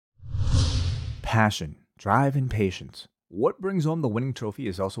passion, drive, and patience. What brings home the winning trophy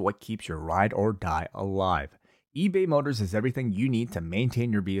is also what keeps your ride or die alive. eBay Motors has everything you need to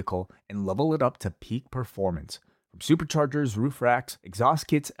maintain your vehicle and level it up to peak performance. From superchargers, roof racks, exhaust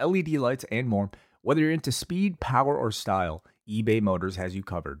kits, LED lights, and more, whether you're into speed, power, or style, eBay Motors has you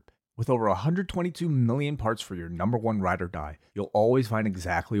covered. With over 122 million parts for your number one ride or die, you'll always find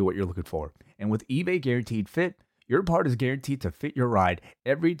exactly what you're looking for. And with eBay Guaranteed Fit, your part is guaranteed to fit your ride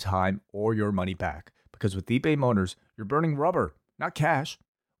every time or your money back. Because with eBay Motors, you're burning rubber, not cash.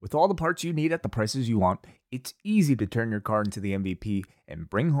 With all the parts you need at the prices you want, it's easy to turn your car into the MVP and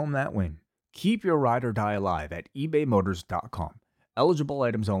bring home that win. Keep your ride or die alive at ebaymotors.com. Eligible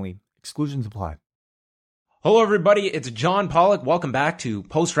items only. Exclusions apply. Hello, everybody. It's John Pollock. Welcome back to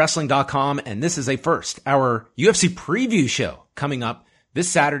postwrestling.com. And this is a first, our UFC preview show coming up this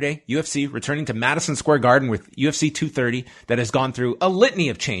Saturday. UFC returning to Madison Square Garden with UFC 230 that has gone through a litany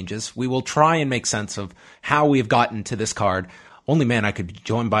of changes. We will try and make sense of how we have gotten to this card. Only man I could be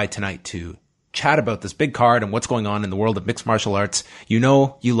joined by tonight to chat about this big card and what's going on in the world of mixed martial arts. You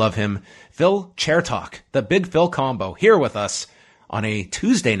know you love him. Phil Chair Talk, the Big Phil combo, here with us on a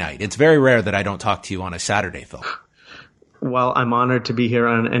Tuesday night. It's very rare that I don't talk to you on a Saturday, Phil. Well, I'm honored to be here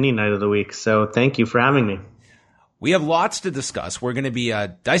on any night of the week, so thank you for having me. We have lots to discuss. We're going to be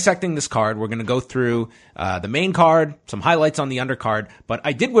dissecting this card. We're going to go through the main card, some highlights on the undercard, but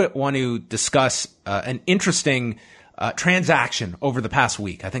I did want to discuss an interesting transaction over the past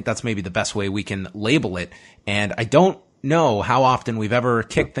week. I think that's maybe the best way we can label it, and I don't know how often we've ever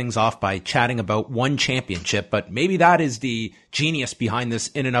kicked things off by chatting about one championship, but maybe that is the genius behind this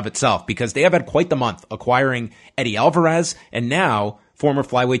in and of itself, because they have had quite the month acquiring Eddie Alvarez and now former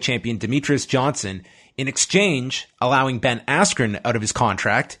flyweight champion Demetrious Johnson, in exchange allowing Ben Askren out of his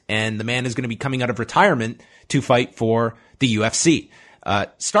contract, and the man is going to be coming out of retirement to fight for the UFC.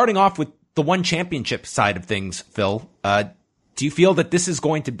 Starting off with the one championship side of things, Phil, do you feel that this is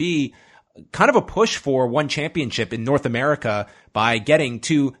going to be kind of a push for one championship in North America by getting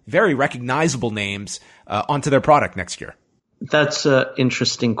two very recognizable names onto their product next year? That's an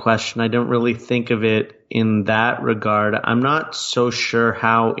interesting question. I don't really think of it in that regard. I'm not so sure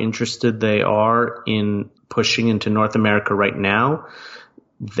how interested they are in pushing into North America right now.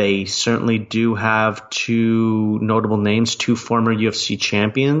 They certainly do have two notable names, two former UFC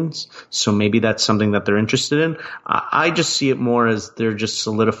champions, so maybe that's something that they're interested in. I just see it more as they're just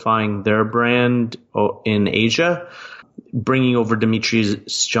solidifying their brand in Asia. Bringing over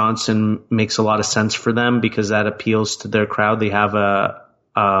Demetrious Johnson makes a lot of sense for them because that appeals to their crowd. They have a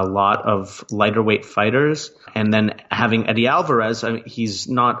lot of lighter weight fighters. And then having Eddie Alvarez, I mean, he's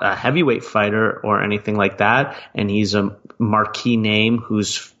not a heavyweight fighter or anything like that. And he's a marquee name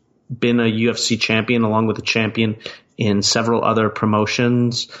who's been a UFC champion along with a champion in several other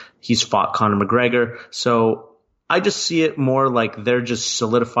promotions. He's fought Conor McGregor. So I just see it more like they're just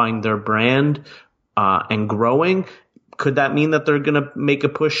solidifying their brand and growing. Could that mean that they're going to make a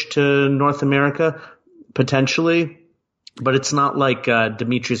push to North America? Potentially. But it's not like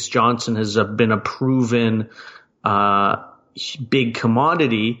Demetrious Johnson has been a proven big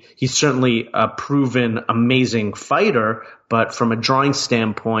commodity. He's certainly a proven amazing fighter, but from a drawing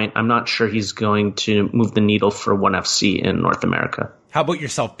standpoint, I'm not sure he's going to move the needle for ONE FC in North America. How about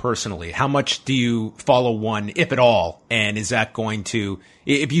yourself personally? How much do you follow ONE, if at all? And is that going to,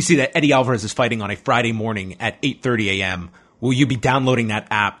 if you see that Eddie Alvarez is fighting on a Friday morning at 8:30 a.m., will you be downloading that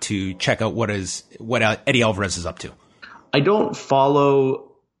app to check out what Eddie Alvarez is up to? I don't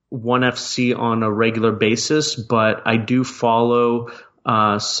follow ONE FC on a regular basis, but I do follow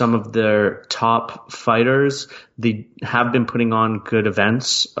some of their top fighters. They have been putting on good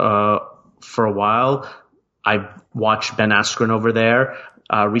events for a while. I've watched Ben Askren over there.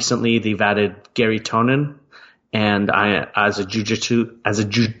 Recently, they've added Gary Tonin, and as a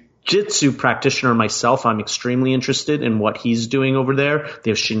jiu-jitsu practitioner myself, I'm extremely interested in what he's doing over there. They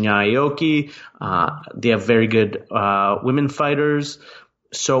have Shinya Aoki. They have very good women fighters.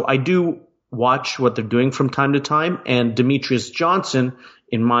 So I do watch what they're doing from time to time. And Demetrious Johnson,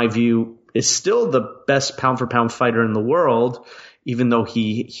 in my view, is still the best pound-for-pound fighter in the world, even though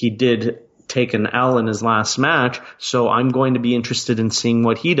he did take an L in his last match. So I'm going to be interested in seeing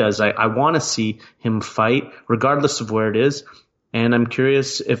what he does. I want to see him fight, regardless of where it is. And I'm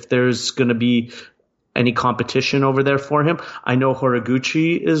curious if there's going to be any competition over there for him. I know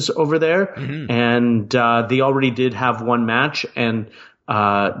Horiguchi is over there, and they already did have one match, and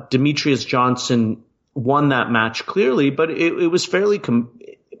Demetrious Johnson won that match clearly, but it was fairly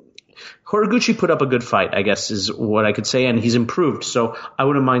Horiguchi put up a good fight, I guess is what I could say, and he's improved. So I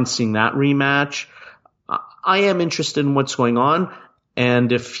wouldn't mind seeing that rematch. I am interested in what's going on.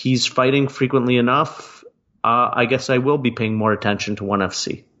 And if he's fighting frequently enough, I guess I will be paying more attention to ONE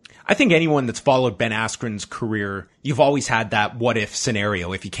FC. I think anyone that's followed Ben Askren's career, you've always had that what if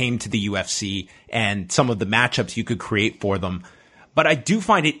scenario if he came to the UFC and some of the matchups you could create for them. But I do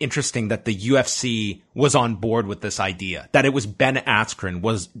find it interesting that the UFC was on board with this idea, that it was Ben Askren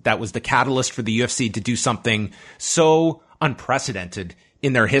that was the catalyst for the UFC to do something so unprecedented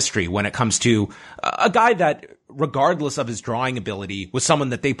in their history when it comes to a guy that, regardless of his drawing ability, was someone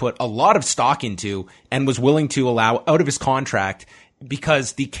that they put a lot of stock into and was willing to allow out of his contract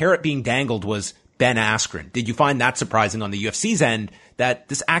because the carrot being dangled was Ben Askren. Did you find that surprising on the UFC's end that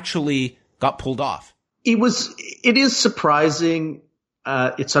this actually got pulled off? It is surprising.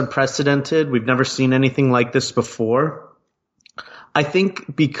 It's unprecedented. We've never seen anything like this before. I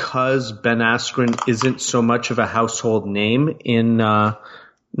think because Ben Askren isn't so much of a household name in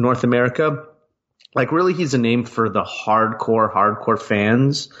North America, like really he's a name for the hardcore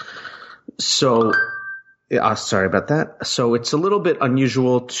fans. So, sorry about that. So it's a little bit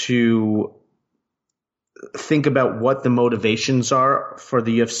unusual to think about what the motivations are for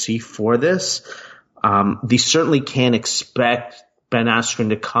the UFC for this. They certainly can't expect Ben Askren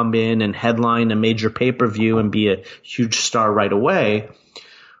to come in and headline a major pay-per-view and be a huge star right away.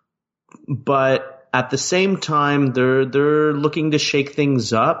 But at the same time, they're looking to shake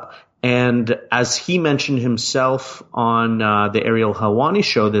things up. And as he mentioned himself on the Ariel Helwani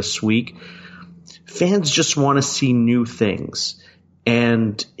show this week, fans just want to see new things.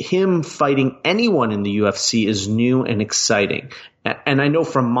 And him fighting anyone in the UFC is new and exciting. And I know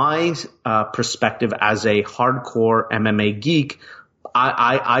from my perspective as a hardcore MMA geek,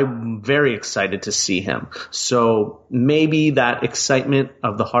 I'm very excited to see him. So maybe that excitement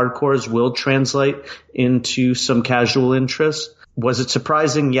of the hardcores will translate into some casual interest. Was it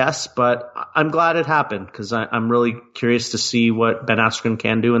surprising? Yes, but I'm glad it happened because I'm really curious to see what Ben Askren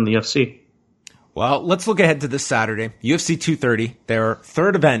can do in the UFC. Well, let's look ahead to this Saturday, UFC 230, their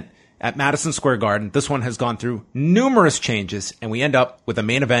third event at Madison Square Garden. This one has gone through numerous changes, and we end up with a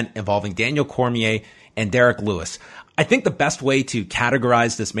main event involving Daniel Cormier and Derek Lewis. I think the best way to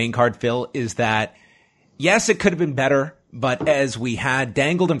categorize this main card, Phil, is that, yes, it could have been better, but as we had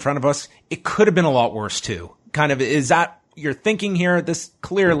dangled in front of us, it could have been a lot worse too. Kind of, is that your thinking here? This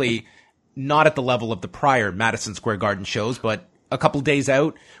clearly not at the level of the prior Madison Square Garden shows, but a couple days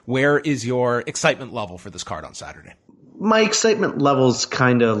out, where is your excitement level for this card on Saturday? My excitement level's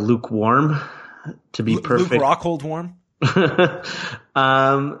kind of lukewarm, to be perfect. Luke Rockhold warm?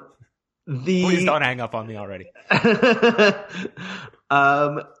 Please don't hang up on me already.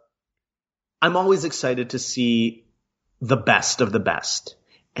 I'm always excited to see the best of the best.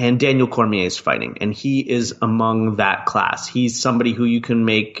 And Daniel Cormier is fighting, and he is among that class. He's somebody who you can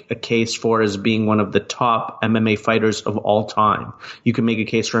make a case for as being one of the top MMA fighters of all time. You can make a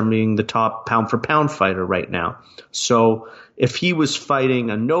case for him being the top pound-for-pound fighter right now. So if he was fighting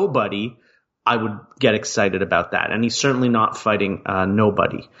a nobody, I would get excited about that. And he's certainly not fighting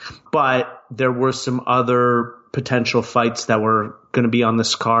nobody. But there were some other potential fights that were going to be on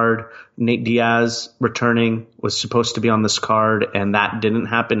this card. Nate Diaz returning was supposed to be on this card, and that didn't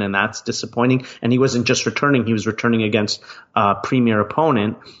happen, and that's disappointing. And he wasn't just returning, he was returning against a premier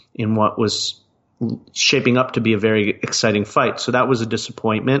opponent in what was shaping up to be a very exciting fight. So that was a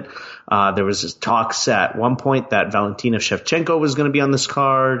disappointment. There was talks at one point that Valentina Shevchenko was going to be on this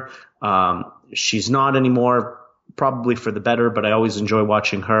card. She's not anymore, probably for the better, but I always enjoy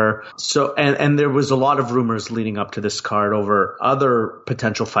watching her. So, and there was a lot of rumors leading up to this card over other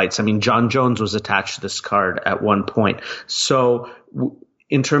potential fights. I mean, John Jones was attached to this card at one point. So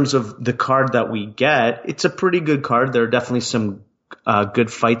in terms of the card that we get, it's a pretty good card. There are definitely some good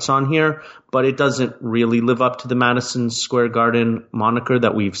fights on here, but it doesn't really live up to the Madison Square Garden moniker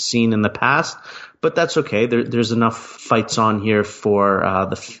that we've seen in the past. But that's okay. There's enough fights on here for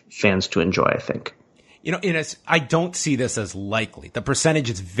the fans to enjoy, I think. You know, I don't see this as likely. The percentage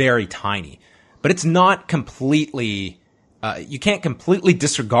is very tiny, but it's not completely, you can't completely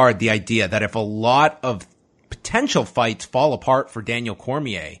disregard the idea that if a lot of potential fights fall apart for Daniel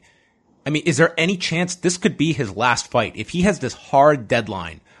Cormier, I mean, is there any chance this could be his last fight? If he has this hard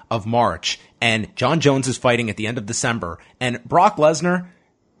deadline of March and John Jones is fighting at the end of December and Brock Lesnar,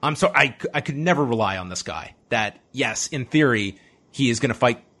 I'm sorry, I could never rely on this guy that, yes, in theory, he is going to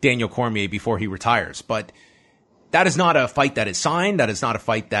fight Daniel Cormier before he retires. But that is not a fight that is signed. That is not a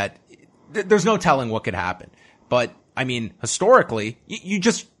fight that there's no telling what could happen. But I mean, historically, you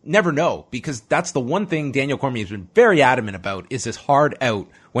just never know, because that's the one thing Daniel Cormier has been very adamant about is this hard out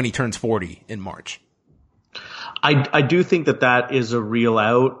when he turns 40 in March. I do think that is a real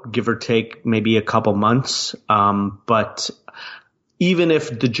out, give or take maybe a couple months. But even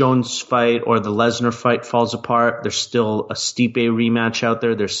if the Jones fight or the Lesnar fight falls apart, there's still a Stipe rematch out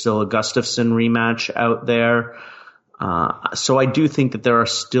there. There's still a Gustafsson rematch out there. So I do think that there are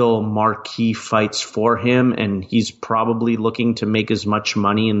still marquee fights for him, and he's probably looking to make as much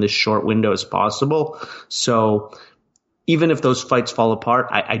money in this short window as possible. So even if those fights fall apart,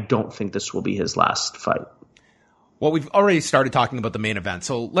 I don't think this will be his last fight. Well, we've already started talking about the main event,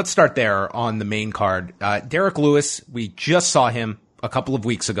 so let's start there on the main card. Derek Lewis, we just saw him a couple of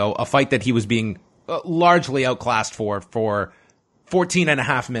weeks ago, a fight that he was being largely outclassed for 14 and a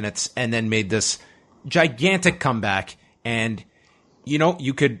half minutes, and then made this gigantic comeback. And, you know,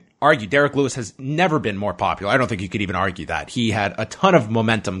 you could argue Derek Lewis has never been more popular. I don't think you could even argue that. He had a ton of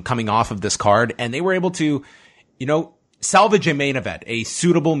momentum coming off of this card, and they were able to, you know, salvage a main event, a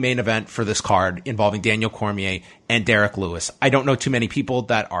suitable main event for this card involving Daniel Cormier and Derek Lewis. I don't know too many people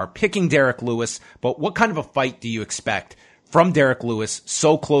that are picking Derek Lewis, but what kind of a fight do you expect from Derek Lewis,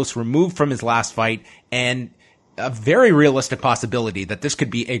 so close removed from his last fight, and a very realistic possibility that this could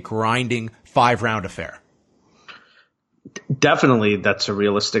be a grinding 5-round affair? Definitely, that's a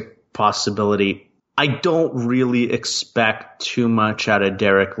realistic possibility. I don't really expect too much out of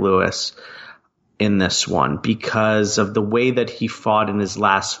Derek Lewis in this one because of the way that he fought in his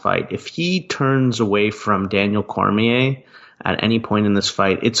last fight. If he turns away from Daniel Cormier at any point in this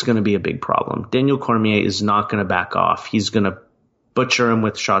fight, it's going to be a big problem. Daniel Cormier is not going to back off. He's going to butcher him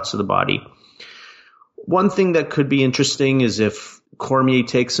with shots to the body. One thing that could be interesting is if Cormier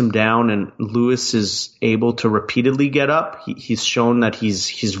takes him down and Lewis is able to repeatedly get up. He's shown that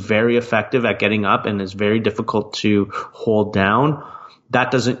he's very effective at getting up and is very difficult to hold down. That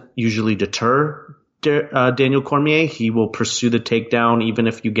doesn't usually deter Daniel Cormier. He will pursue the takedown even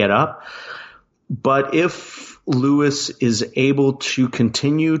if you get up. But if Lewis is able to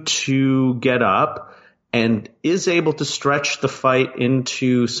continue to get up and is able to stretch the fight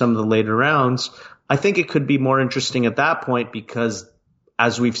into some of the later rounds, I think it could be more interesting at that point because,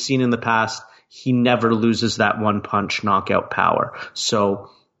 as we've seen in the past, he never loses that one-punch knockout power. So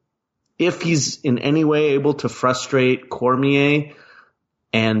if he's in any way able to frustrate Cormier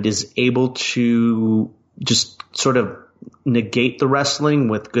and is able to just sort of negate the wrestling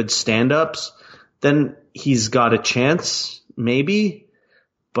with good stand-ups, then he's got a chance, maybe.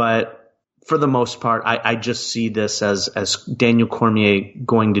 But for the most part, I just see this as Daniel Cormier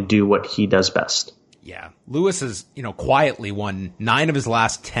going to do what he does best. Yeah. Lewis has, you know, quietly won 9 of his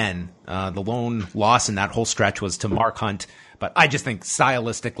last 10. The lone loss in that whole stretch was to Mark Hunt. But I just think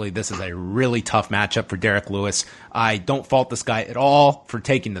stylistically, this is a really tough matchup for Derek Lewis. I don't fault this guy at all for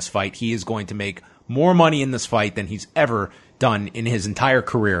taking this fight. He is going to make more money in this fight than he's ever done in his entire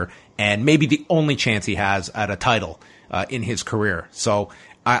career, and maybe the only chance he has at a title in his career. So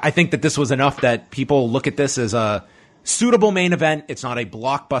I think that this was enough that people look at this as a suitable main event. It's not a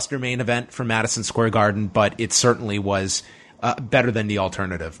blockbuster main event for Madison Square Garden, but it certainly was better than the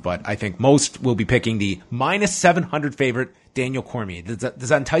alternative. But I think most will be picking the minus 700 favorite Daniel Cormier. Does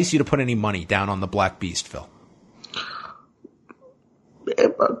that entice you to put any money down on the Black Beast, Phil?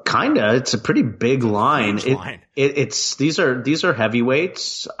 Kinda. It's a pretty big line. It's these are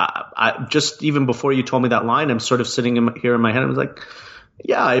heavyweights. I just even before you told me that line, I'm sort of sitting here in my head. I was like,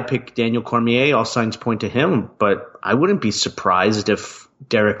 yeah, I pick Daniel Cormier. All signs point to him, but I wouldn't be surprised if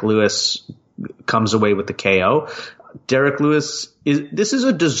Derek Lewis comes away with the KO. Derek Lewis this is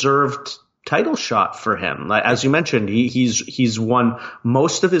a deserved title shot for him. Like, as you mentioned, he's won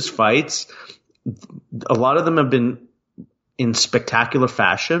most of his fights. A lot of them have been in spectacular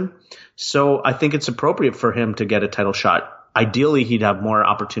fashion. So I think it's appropriate for him to get a title shot. Ideally, he'd have more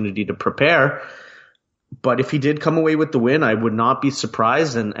opportunity to prepare. But if he did come away with the win, I would not be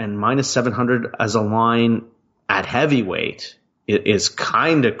surprised. And minus 700 as a line at heavyweight is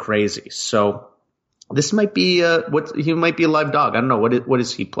kind of crazy. So this might be he might be a live dog. I don't know. What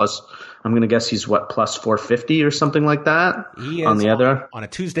is he plus? I'm going to guess he's plus 450 or something like that. He is on the other on a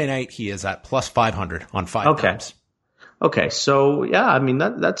Tuesday night. He is at plus 500 on 5 times. Okay. So yeah, I mean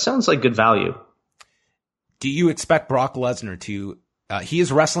that sounds like good value. Do you expect Brock Lesnar to? He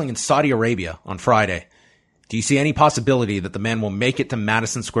is wrestling in Saudi Arabia on Friday. Do you see any possibility that the man will make it to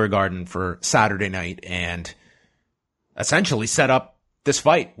Madison Square Garden for Saturday night and essentially set up this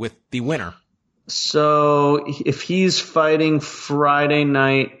fight with the winner? So if he's fighting Friday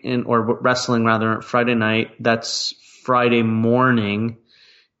night or wrestling rather Friday night, that's Friday morning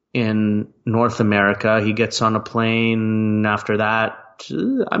in North America. He gets on a plane after that.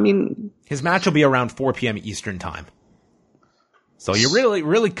 I mean, his match will be around 4 p.m. Eastern time. So you're really,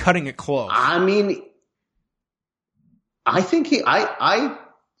 really cutting it close. I mean, I think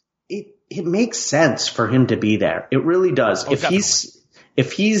it makes sense for him to be there. It really does. Oh, if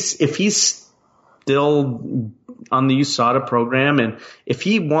he's still on the USADA program, and if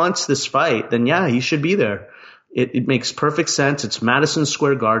he wants this fight, then yeah, he should be there. It makes perfect sense. It's Madison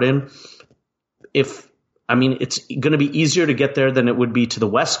Square Garden. It's going to be easier to get there than it would be to the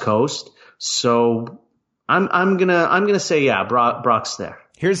West Coast. So I'm gonna say yeah, Brock's there.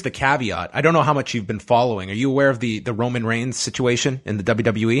 Here's the caveat. I don't know how much you've been following. Are you aware of the Roman Reigns situation in the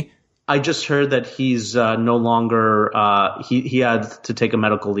WWE? I just heard that he's no longer he had to take a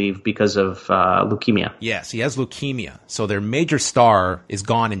medical leave because of leukemia. Yes, he has leukemia. So their major star is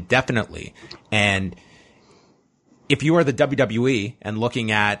gone indefinitely. And if you are the WWE and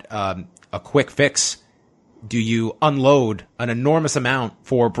looking at a quick fix, do you unload an enormous amount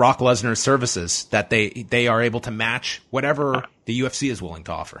for Brock Lesnar's services that they are able to match whatever the UFC is willing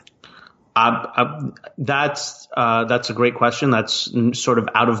to offer? That's a great question. That's sort of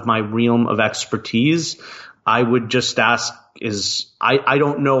out of my realm of expertise. I would just ask I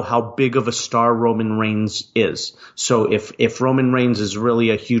don't know how big of a star Roman Reigns is. So if Roman Reigns is really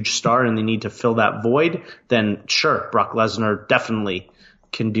a huge star and they need to fill that void, then sure, Brock Lesnar definitely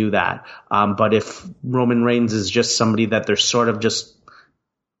can do that. But if Roman Reigns is just somebody that they're sort of just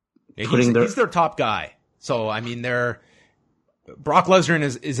he's their top guy. So, I mean, Brock Lesnar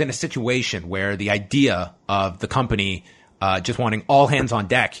is in a situation where the idea of the company just wanting all hands on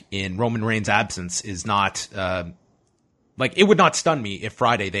deck in Roman Reigns' absence is not it would not stun me if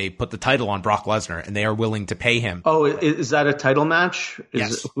Friday they put the title on Brock Lesnar and they are willing to pay him. Oh, is that a title match?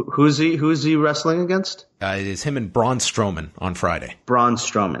 Yes. Who's he wrestling against? It is him and Braun Strowman on Friday. Braun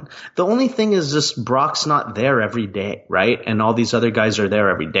Strowman. The only thing is just Brock's not there every day, right? And all these other guys are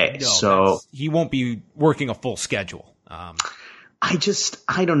there every day. No, so he won't be working a full schedule. I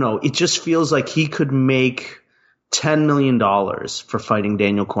don't know. It just feels like he could make $10 million for fighting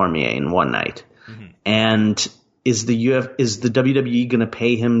Daniel Cormier in one night. Mm-hmm. And is the WWE going to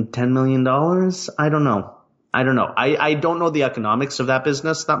pay him $10 million? I don't know. I don't know the economics of that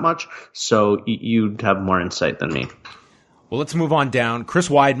business that much. So you'd have more insight than me. Well, let's move on down. Chris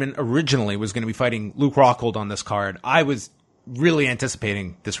Weidman originally was going to be fighting Luke Rockhold on this card. I was really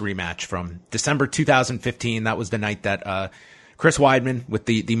anticipating this rematch from December 2015. That was the night that Chris Weidman, with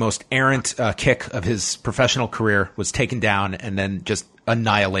the most errant kick of his professional career, was taken down and then just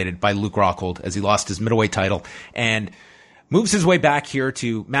annihilated by Luke Rockhold as he lost his middleweight title and moves his way back here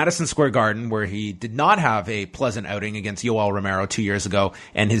to Madison Square Garden, where he did not have a pleasant outing against Yoel Romero 2 years ago.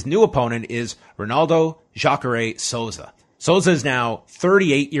 And his new opponent is Ronaldo Jacare Souza. Souza is now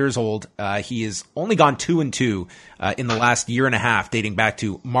 38 years old. He has only gone 2-2 in the last year and a half, dating back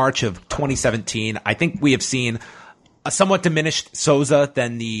to March of 2017. I think we have seen a somewhat diminished Souza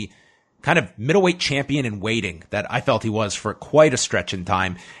than the kind of middleweight champion in waiting that I felt he was for quite a stretch in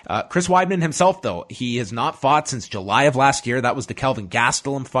time. Chris Weidman himself, though, he has not fought since July of last year. That was the Kelvin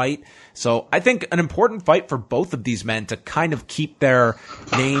Gastelum fight. So I think an important fight for both of these men to kind of keep their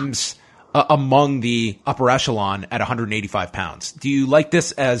names among the upper echelon at 185 pounds. Do you like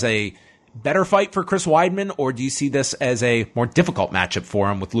this as a better fight for Chris Weidman, or do you see this as a more difficult matchup for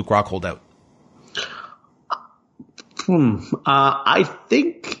him with Luke Rockhold out? I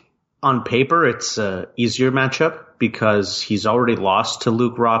think on paper it's a easier matchup because he's already lost to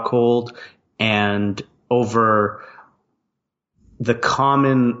Luke Rockhold, and over the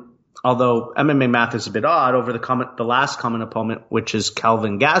common, although MMA math is a bit odd, over the last common opponent, which is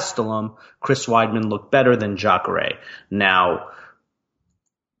Kelvin Gastelum, Chris Weidman looked better than Jacare. Now,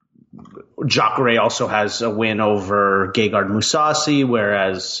 Jacare also has a win over Gegard Mousasi,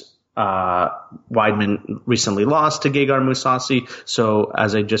 whereas Weidman recently lost to Gegard Mousasi. So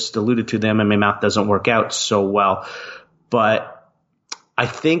as I just alluded to, the MMA math doesn't work out so well. But I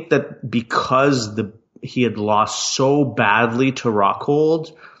think that because he had lost so badly to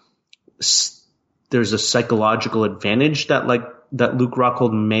Rockhold, there's a psychological advantage that Luke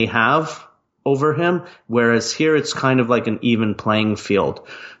Rockhold may have over him. Whereas here it's kind of like an even playing field.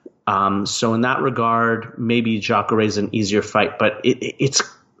 So in that regard, maybe Jacare is an easier fight, but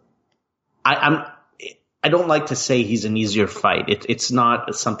I don't like to say he's an easier fight. It's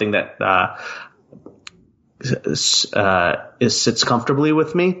not something that sits comfortably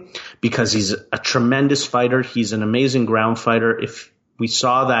with me because he's a tremendous fighter. He's an amazing ground fighter. If we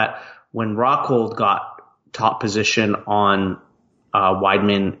saw that when Rockhold got top position on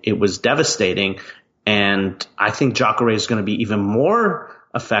Weidman, it was devastating. And I think Jacare is going to be even more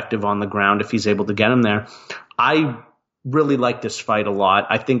effective on the ground if he's able to get him there. I really like this fight a lot.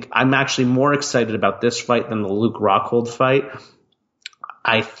 I think I'm actually more excited about this fight than the Luke Rockhold fight.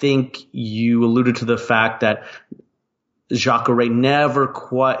 I think you alluded to the fact that Jacare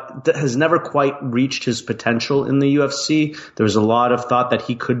has never quite reached his potential in the UFC. There was a lot of thought that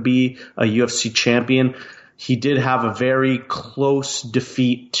he could be a UFC champion. He did have a very close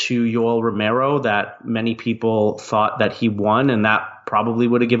defeat to Yoel Romero that many people thought that he won, and that probably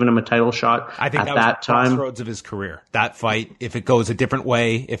would have given him a title shot. I think at that that was time. The crossroads of his career. That fight, if it goes a different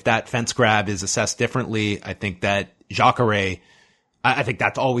way, if that fence grab is assessed differently, I think that Jacare, I think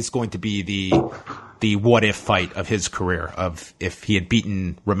that's always going to be the what if fight of his career. Of if he had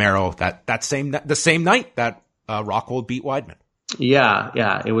beaten Romero the same night that Rockhold beat Weidman. Yeah,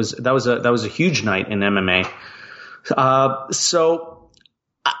 that was a huge night in MMA. So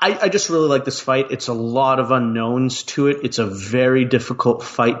I just really like this fight. It's a lot of unknowns to it. It's a very difficult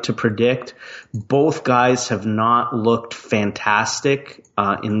fight to predict. Both guys have not looked fantastic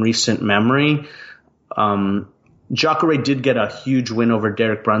in recent memory. Jacare did get a huge win over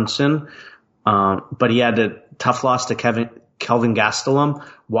Derek Brunson, but he had a tough loss to Kelvin Gastelum.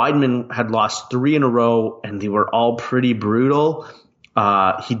 Weidman had lost 3 in a row, and they were all pretty brutal.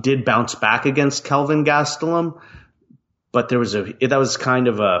 He did bounce back against Kelvin Gastelum, but there was a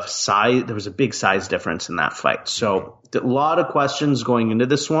big size difference in that fight. So a lot of questions going into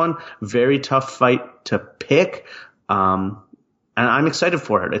this one. Very tough fight to pick. And I'm excited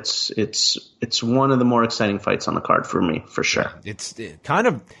for it. It's one of the more exciting fights on the card for me, for sure. It's kind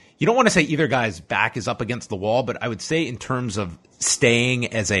of, you don't want to say either guy's back is up against the wall, but I would say in terms of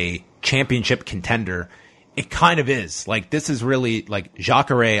staying as a championship contender, it kind of is. Like, this is really, like,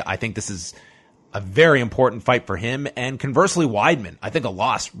 Jacare, I think this is a very important fight for him. And conversely, Weidman, I think a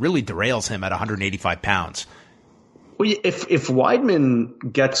loss really derails him at 185 pounds. Well, if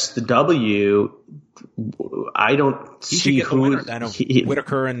Weidman gets the W, I don't see who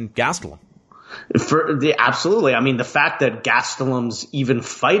Whitaker and Gastelum. Absolutely. I mean, the fact that Gastelum's even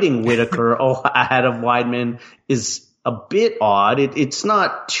fighting Whitaker ahead of Weidman is a bit odd. It's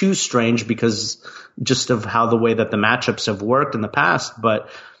not too strange because just of how the way that the matchups have worked in the past, but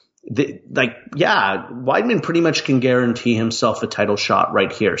Weidman pretty much can guarantee himself a title shot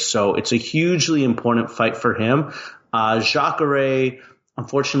right here. So it's a hugely important fight for him. Jacare,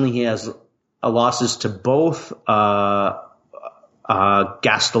 unfortunately, he has losses to both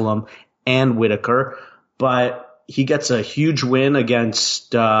Gastelum and Whitaker, but he gets a huge win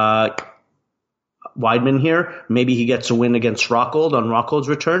against Weidman here. Maybe he gets a win against Rockhold on Rockhold's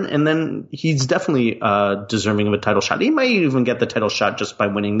return, and then he's definitely deserving of a title shot. He might even get the title shot just by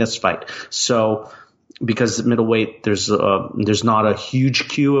winning this fight. So, because at middleweight there's not a huge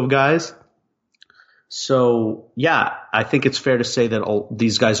queue of guys. So, yeah, I think it's fair to say that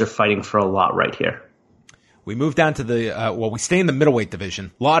these guys are fighting for a lot right here. We move down to we stay in the middleweight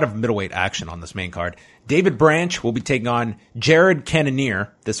division. A lot of middleweight action on this main card. David Branch will be taking on Jared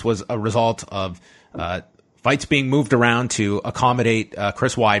Cannonier. This was a result of fights being moved around to accommodate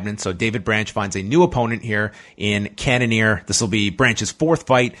Chris Weidman. So David Branch finds a new opponent here in Cannonier. This will be Branch's 4th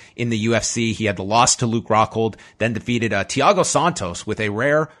fight in the UFC. He had the loss to Luke Rockhold, then defeated Thiago Santos with a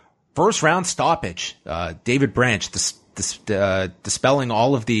rare first-round stoppage. David Branch, dispelling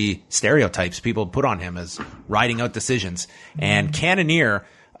all of the stereotypes people put on him as riding out decisions. And Cannonier,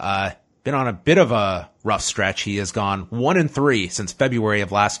 been on a bit of a rough stretch. He has gone 1-3 since February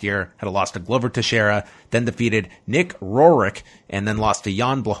of last year, had a loss to Glover Teixeira, then defeated Nick Roerich, and then lost to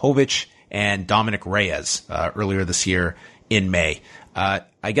Jan Blachowicz and Dominic Reyes, earlier this year in May.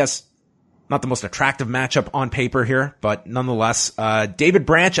 I guess not the most attractive matchup on paper here, but nonetheless, David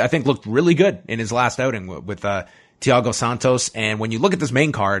Branch, I think, looked really good in his last outing with Thiago Santos. And when you look at this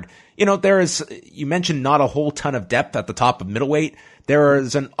main card, you mentioned not a whole ton of depth at the top of middleweight. There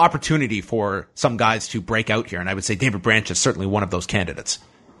is an opportunity for some guys to break out here. And I would say David Branch is certainly one of those candidates.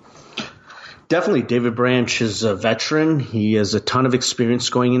 Definitely. David Branch is a veteran. He has a ton of experience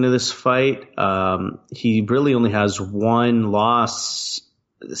going into this fight. He really only has one loss,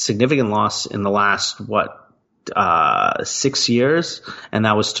 significant loss in the last, 6 years, and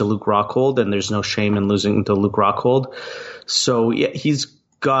that was to Luke Rockhold, and there's no shame in losing to Luke Rockhold. So yeah, he's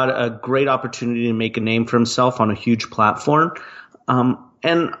got a great opportunity to make a name for himself on a huge platform.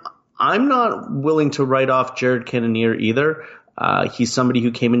 And I'm not willing to write off Jared Cannonier either. He's somebody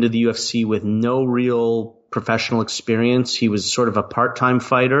who came into the UFC with no real professional experience. He was sort of a part-time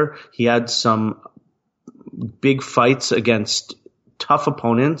fighter. He had some big fights against tough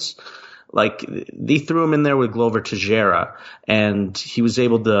opponents. Like, they threw him in there with Glover Teixeira, and he was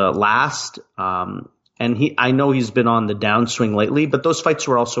able to last. And I know he's been on the downswing lately, but those fights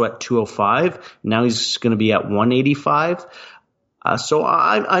were also at 205. Now he's going to be at 185. So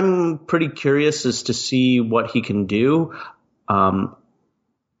I'm pretty curious as to see what he can do.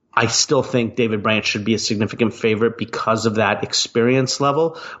 I still think David Branch should be a significant favorite because of that experience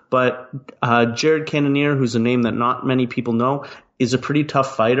level. But Jared Cannonier, who's a name that not many people know, is a pretty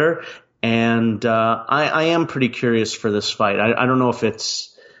tough fighter. And I am pretty curious for this fight. I don't know if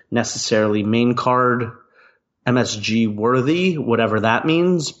it's necessarily main card MSG worthy, whatever that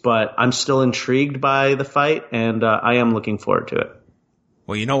means, but I'm still intrigued by the fight, and I am looking forward to it.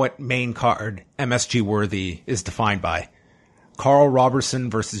 Well, you know what main card MSG worthy is defined by? Carl Robertson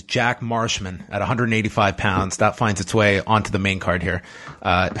versus Jack Marshman at 185 pounds. That finds its way onto the main card here.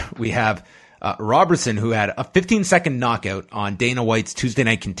 We have Robertson, who had a 15-second knockout on Dana White's Tuesday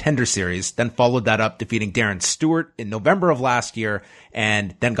Night Contender Series, then followed that up defeating Darren Stewart in November of last year,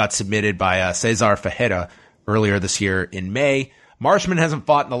 and then got submitted by Cesar Fajeda earlier this year in May. Marshman hasn't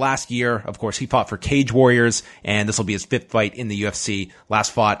fought in the last year. Of course, he fought for Cage Warriors, and this will be his 5th fight in the UFC.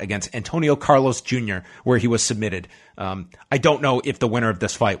 Last fought against Antonio Carlos Jr., where he was submitted. I don't know if the winner of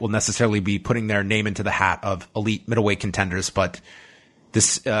this fight will necessarily be putting their name into the hat of elite middleweight contenders, but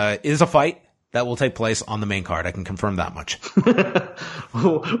this is a fight that will take place on the main card. I can confirm that much.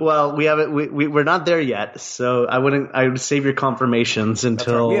 Well, we haven't. We're not there yet, so I would save your confirmations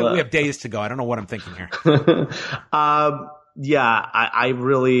until right. We have days to go. I don't know what I'm thinking here. Yeah, I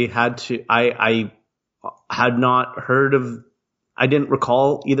really had to. I had not heard of. I didn't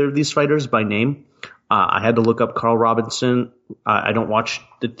recall either of these fighters by name. I had to look up Carl Robinson. I don't watch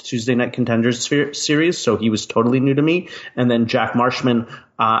the Tuesday Night Contenders series, so he was totally new to me. And then Jack Marshman,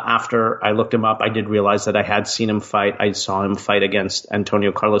 after I looked him up, I did realize that I had seen him fight. I saw him fight against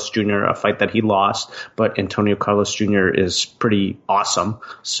Antonio Carlos Jr., a fight that he lost, but Antonio Carlos Jr. is pretty awesome,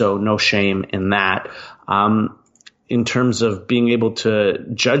 so no shame in that. In terms of being able to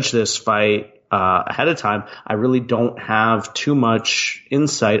judge this fight ahead of time, I really don't have too much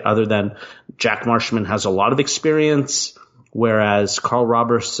insight other than Jack Marshman has a lot of experience, whereas Carl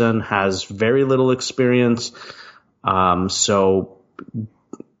Robertson has very little experience. So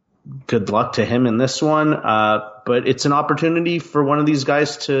good luck to him in this one. But it's an opportunity for one of these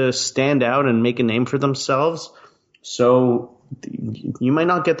guys to stand out and make a name for themselves. So you might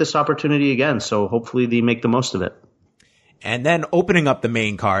not get this opportunity again. So hopefully they make the most of it. And then opening up the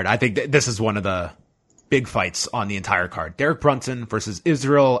main card, I think this is one of the big fights on the entire card. Derek Brunson versus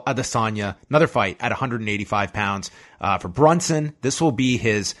Israel Adesanya, another fight at 185 pounds. For Brunson, this will be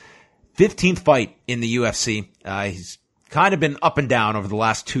his 15th fight in the UFC. He's kind of been up and down over the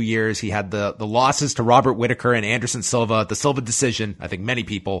last 2 years. He had the losses to Robert Whittaker and Anderson Silva, the Silva decision. I think many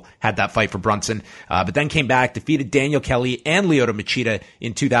people had that fight for Brunson, but then came back, defeated Daniel Kelly and Lyoto Machida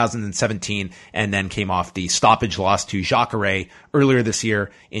in 2017, and then came off the stoppage loss to Jacare earlier this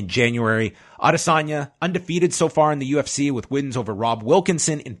year in January. Adesanya, undefeated so far in the UFC with wins over Rob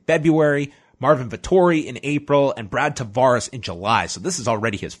Wilkinson in February, Marvin Vettori in April, and Brad Tavares in July. So this is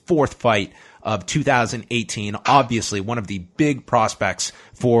already his 4th fight of 2018. Obviously, one of the big prospects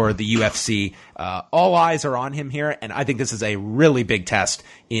for the UFC. All eyes are on him here, and I think this is a really big test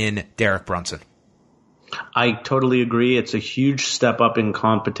in Derek Brunson. I totally agree. It's a huge step up in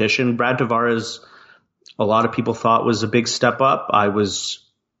competition. Brad Tavares, a lot of people thought was a big step up. I was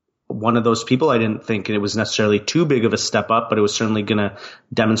one of those people. I didn't think it was necessarily too big of a step up, but it was certainly going to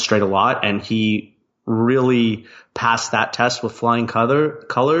demonstrate a lot. And he really passed that test with flying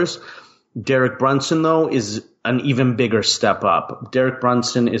colors. Derek Brunson, though, is an even bigger step up. Derek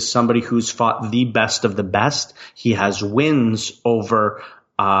Brunson is somebody who's fought the best of the best. He has wins over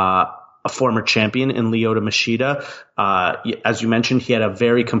a former champion in Lyoto Machida. As you mentioned, he had a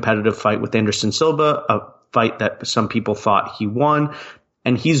very competitive fight with Anderson Silva, a fight that some people thought he won.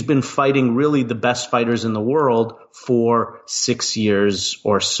 And he's been fighting really the best fighters in the world for 6 years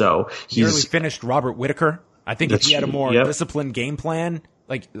or so. He nearly finished Robert Whittaker. I think if he had a more disciplined game plan,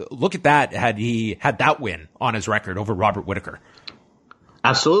 like, look at that, had he had that win on his record over Robert Whittaker.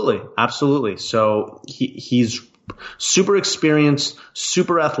 Absolutely. Absolutely. So he's super experienced,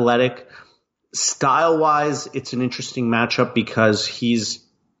 super athletic. Style-wise, it's an interesting matchup because he's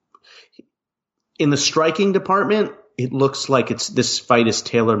in the striking department. It looks like this fight is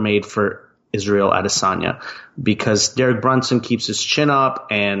tailor-made for Israel Adesanya because Derek Brunson keeps his chin up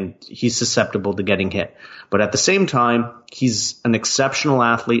and he's susceptible to getting hit. But at the same time, he's an exceptional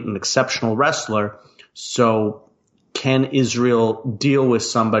athlete, an exceptional wrestler. So can Israel deal with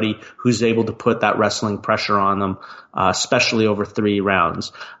somebody who's able to put that wrestling pressure on them, especially over 3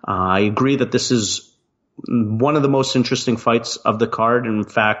 rounds? I agree that this is one of the most interesting fights of the card. In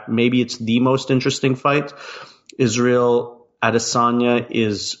fact, maybe it's the most interesting fight. Israel Adesanya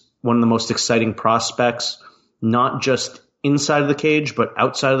is one of the most exciting prospects, not just inside of the cage, but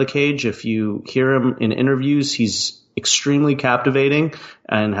outside of the cage. If you hear him in interviews, he's extremely captivating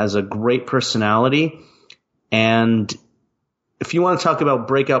and has a great personality. And if you want to talk about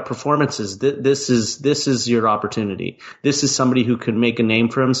breakout performances, this is your opportunity. This is somebody who could make a name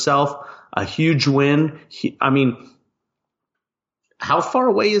for himself, a huge win. How far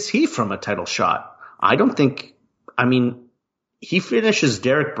away is he from a title shot? He finishes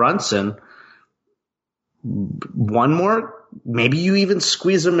Derek Brunson. One more, maybe you even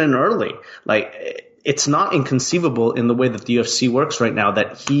squeeze him in early. Like, it's not inconceivable in the way that the UFC works right now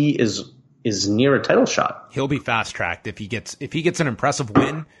that he is near a title shot. He'll be fast tracked if he gets an impressive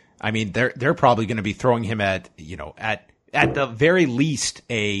win. I mean, they're probably going to be throwing him at the very least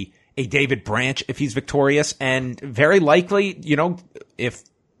a David Branch if he's victorious, and very likely, if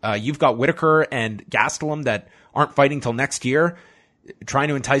you've got Whitaker and Gastelum that aren't fighting till next year, trying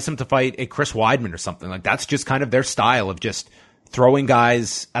to entice him to fight a Chris Weidman or something. Like, that's just kind of their style of just throwing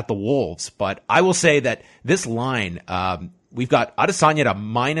guys at the wolves. But I will say that this line, we've got Adesanya at a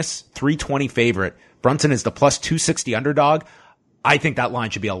minus 320 favorite. Brunson is the plus 260 underdog. I think that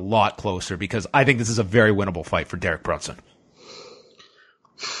line should be a lot closer because I think this is a very winnable fight for Derek Brunson.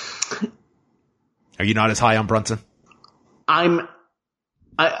 Are you not as high on Brunson?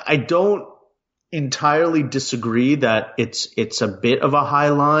 I don't entirely disagree that it's a bit of a high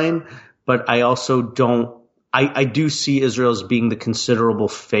line, but I also don't. I do see Israel as being the considerable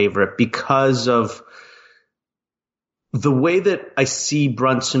favorite because of the way that I see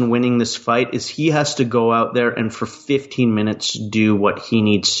Brunson winning this fight is he has to go out there and for 15 minutes do what he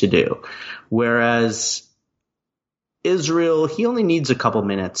needs to do. Whereas Israel, he only needs a couple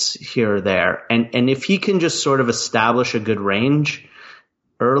minutes here or there. And if he can just sort of establish a good range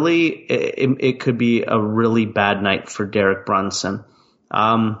early, it could be a really bad night for Derek Brunson.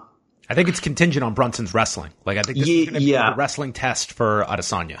 I think it's contingent on Brunson's wrestling. Like, I think this is going to be a wrestling test for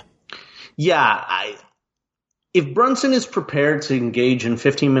Adesanya. Yeah, if Brunson is prepared to engage in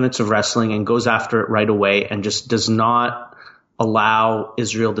 15 minutes of wrestling and goes after it right away and just does not allow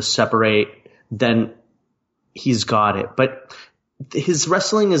Israel to separate, then he's got it. But his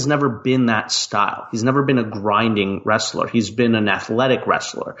wrestling has never been that style. He's never been a grinding wrestler. He's been an athletic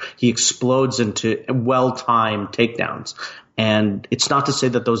wrestler. He explodes into well-timed takedowns. And it's not to say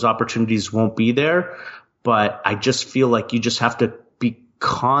that those opportunities won't be there, but I just feel like you just have to be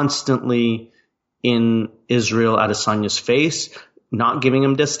constantly in Israel Adesanya's face, not giving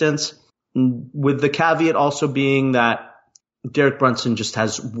him distance, with the caveat also being that Derek Brunson just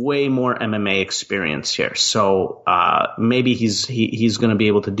has way more MMA experience here. So maybe he's going to be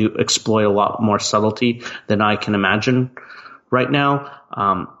able to exploit a lot more subtlety than I can imagine right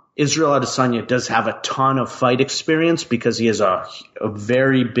now. Israel Adesanya does have a ton of fight experience because he has a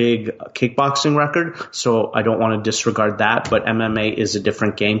very big kickboxing record. So I don't want to disregard that, but MMA is a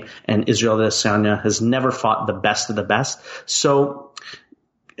different game, and Israel Adesanya has never fought the best of the best. So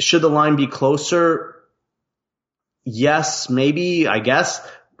should the line be closer? Yes, maybe, I guess.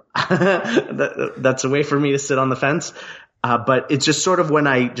 That's a way for me to sit on the fence. But it's just sort of when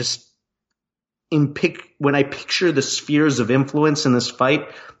I picture the spheres of influence in this fight,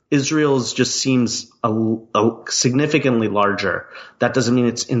 Israel's just seems a significantly larger. That doesn't mean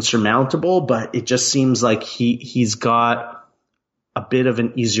it's insurmountable, but it just seems like he's got a bit of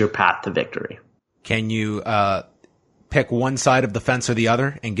an easier path to victory. Can you pick one side of the fence or the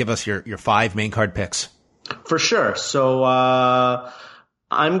other and give us your 5 main card picks? For sure. So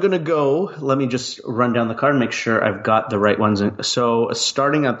I'm going to go. Let me just run down the card and make sure I've got the right ones. So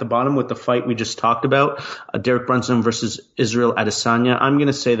starting at the bottom with the fight we just talked about, Derek Brunson versus Israel Adesanya. I'm going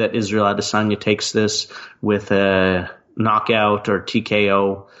to say that Israel Adesanya takes this with a knockout or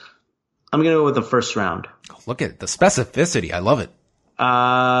TKO. I'm going to go with the first round. Look at the specificity. I love it.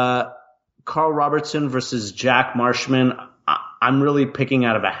 Carl Robertson versus Jack Marshman. I'm really picking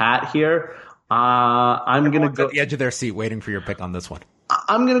out of a hat here. I'm going to go at the edge of their seat waiting for your pick on this one.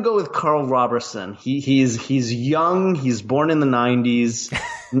 I'm going to go with Carl Robertson. He's young. He's born in the 90s.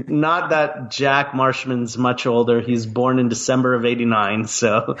 Not that Jack Marshman's much older. He's born in December of 89.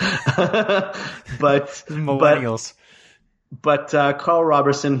 So, but millennials. But Carl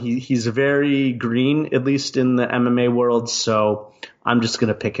Robertson, he's very green, at least in the MMA world. So I'm just going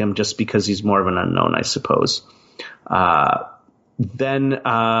to pick him just because he's more of an unknown, I suppose. Then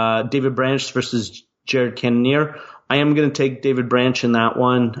David Branch versus Jared Cannonier. I am going to take David Branch in that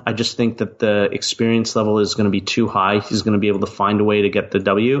one. I just think that the experience level is going to be too high. He's going to be able to find a way to get the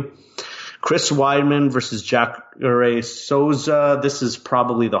W. Chris Weidman versus Jacare Souza. This is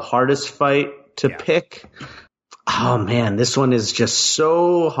probably the hardest fight to pick. Oh, man, this one is just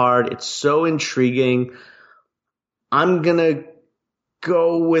so hard. It's so intriguing. I'm going to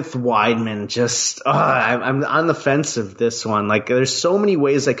go with Weidman. Just I'm on the fence of this one. Like, there's so many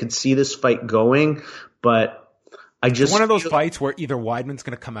ways I could see this fight going, but it's one of those fights where either Weidman's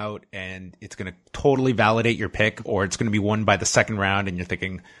going to come out and it's going to totally validate your pick, or it's going to be won by the second round and you're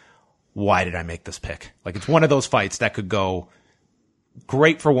thinking, why did I make this pick? Like, it's one of those fights that could go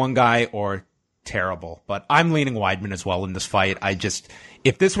great for one guy or terrible. But I'm leaning Weidman as well in this fight.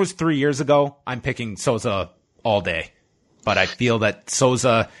 If this was 3 years ago, I'm picking Souza all day. But I feel that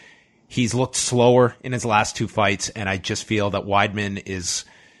Souza, he's looked slower in his last two fights, and I just feel that Weidman is...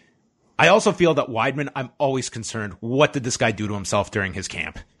 I also feel that Weidman, I'm always concerned, what did this guy do to himself during his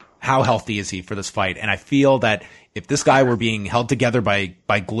camp? How healthy is he for this fight? And I feel that if this guy were being held together by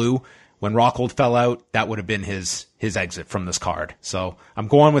glue when Rockhold fell out, that would have been his exit from this card. So I'm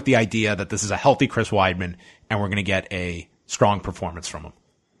going with the idea that this is a healthy Chris Weidman, and we're going to get a strong performance from him.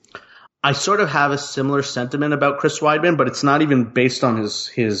 I sort of have a similar sentiment about Chris Weidman, but it's not even based on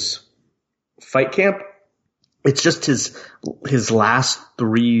his fight camp. It's just his last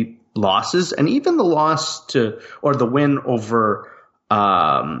three losses, and even the the win over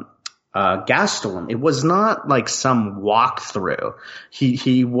Gastelum. It was not like some walkthrough.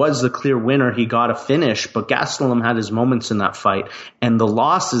 He was the clear winner. He got a finish, but Gastelum had his moments in that fight, and the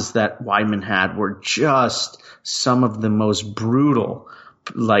losses that Weidman had were just some of the most brutal.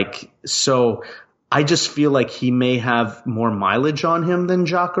 So I just feel like he may have more mileage on him than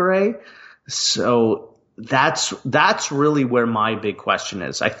Jacare. So that's really where my big question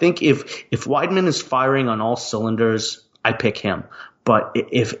is. I think if Weidman is firing on all cylinders, I pick him. But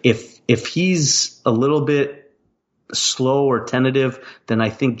if he's a little bit slow or tentative, then I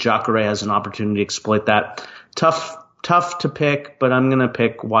think Jacare has an opportunity to exploit that. Tough to pick, but I'm going to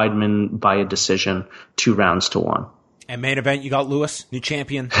pick Weidman by a decision, 2-1. And main event, you got Lewis, new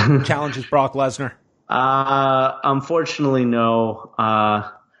champion, challenges Brock Lesnar. Unfortunately, no.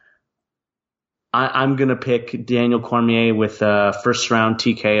 I'm gonna pick Daniel Cormier with a first round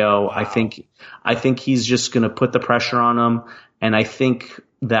TKO. Wow. I think he's just gonna put the pressure on him, and I think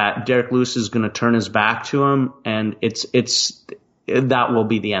that Derek Lewis is gonna turn his back to him, and that will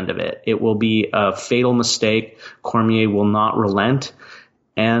be the end of it. It will be a fatal mistake. Cormier will not relent,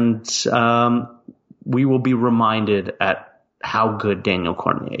 and we will be reminded at how good Daniel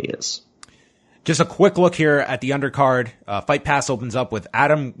Cormier is. Just a quick look here at the undercard. Fight Pass opens up with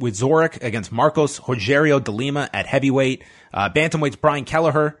Adam Wieczorek against Marcos Rogerio de Lima at heavyweight. Bantamweights Brian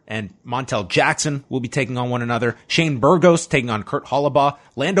Kelleher and Montel Jackson will be taking on one another. Shane Burgos taking on Kurt Hollabaugh.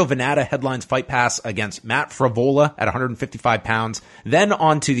 Lando Venata headlines Fight Pass against Matt Fravola at 155 pounds. Then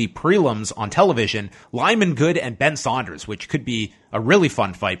on to the prelims on television. Lyman Good and Ben Saunders, which could be a really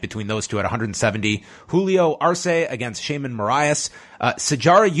fun fight between those two at 170. Julio Arce against Shaman Moraes.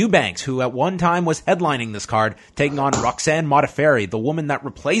 Sijara Eubanks, who at one time was headlining this card, taking on Roxanne Modafferi, the woman that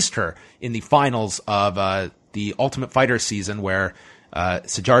replaced her in the finals of the Ultimate Fighter season, where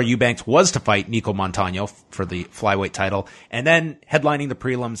Sijara Eubanks was to fight Nico Montano for the flyweight title. And then headlining the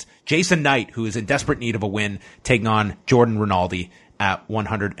prelims, Jason Knight, who is in desperate need of a win, taking on Jordan Rinaldi at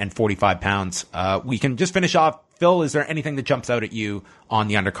 145 pounds. We can just finish off. Phil, is there anything that jumps out at you on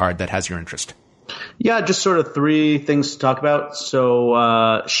the undercard that has your interest? Yeah, just sort of three things to talk about.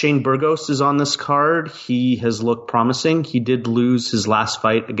 So Shane Burgos is on this card. He has looked promising. He did lose his last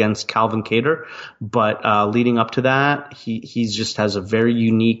fight against Calvin Kattar, but leading up to that, he just has a very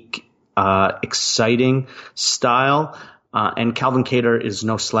unique, exciting style. And Calvin Kattar is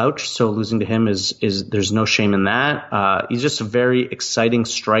no slouch, so losing to him is there's no shame in that. He's just a very exciting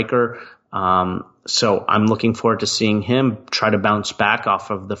striker. So I'm looking forward to seeing him try to bounce back off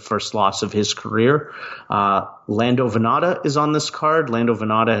of the first loss of his career. Lando Venata is on this card. Lando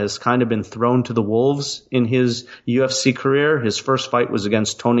Venata has kind of been thrown to the wolves in his UFC career. His first fight was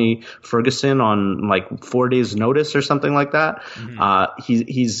against Tony Ferguson on like 4 days notice or something like that. Mm-hmm.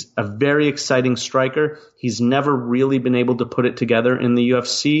 He's a very exciting striker. He's never really been able to put it together in the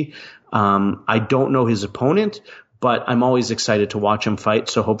UFC. I don't know his opponent, but I'm always excited to watch him fight,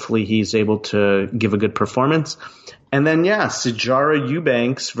 so hopefully he's able to give a good performance. And then, Sijara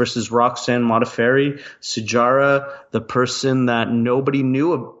Eubanks versus Roxanne Modafferi. Sijara, the person that no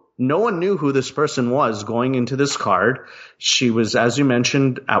one knew who this person was going into this card. She was, as you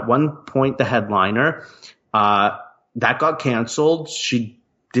mentioned, at one point the headliner. That got canceled. She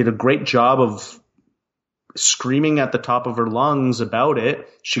did a great job of screaming at the top of her lungs about it.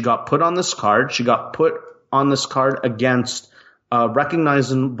 She got put on this card. She got put on this card against a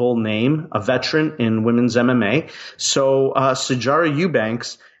recognizable name, a veteran in women's MMA. So Sijara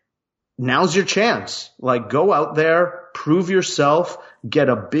Eubanks now's your chance. Like, go out there, prove yourself, get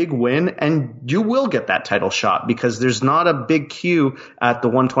a big win, and you will get that title shot because there's not a big queue at the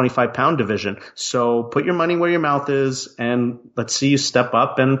 125-pound division. So put your money where your mouth is, and let's see you step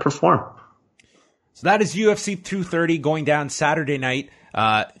up and perform. So that is UFC 230 going down Saturday night.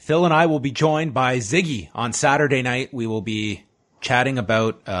 Phil and I will be joined by Ziggy on Saturday night. We will be chatting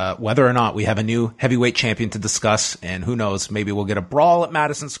about whether or not we have a new heavyweight champion to discuss, and who knows, maybe we'll get a brawl at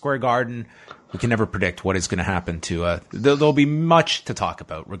Madison Square Garden. We can never predict what is going to happen to there'll be much to talk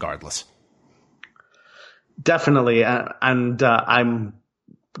about regardless. Definitely, and I'm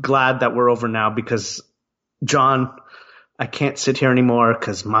glad that we're over now because, John, I can't sit here anymore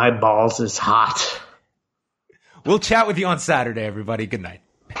because my balls is hot. We'll chat with you on Saturday, everybody. Good night.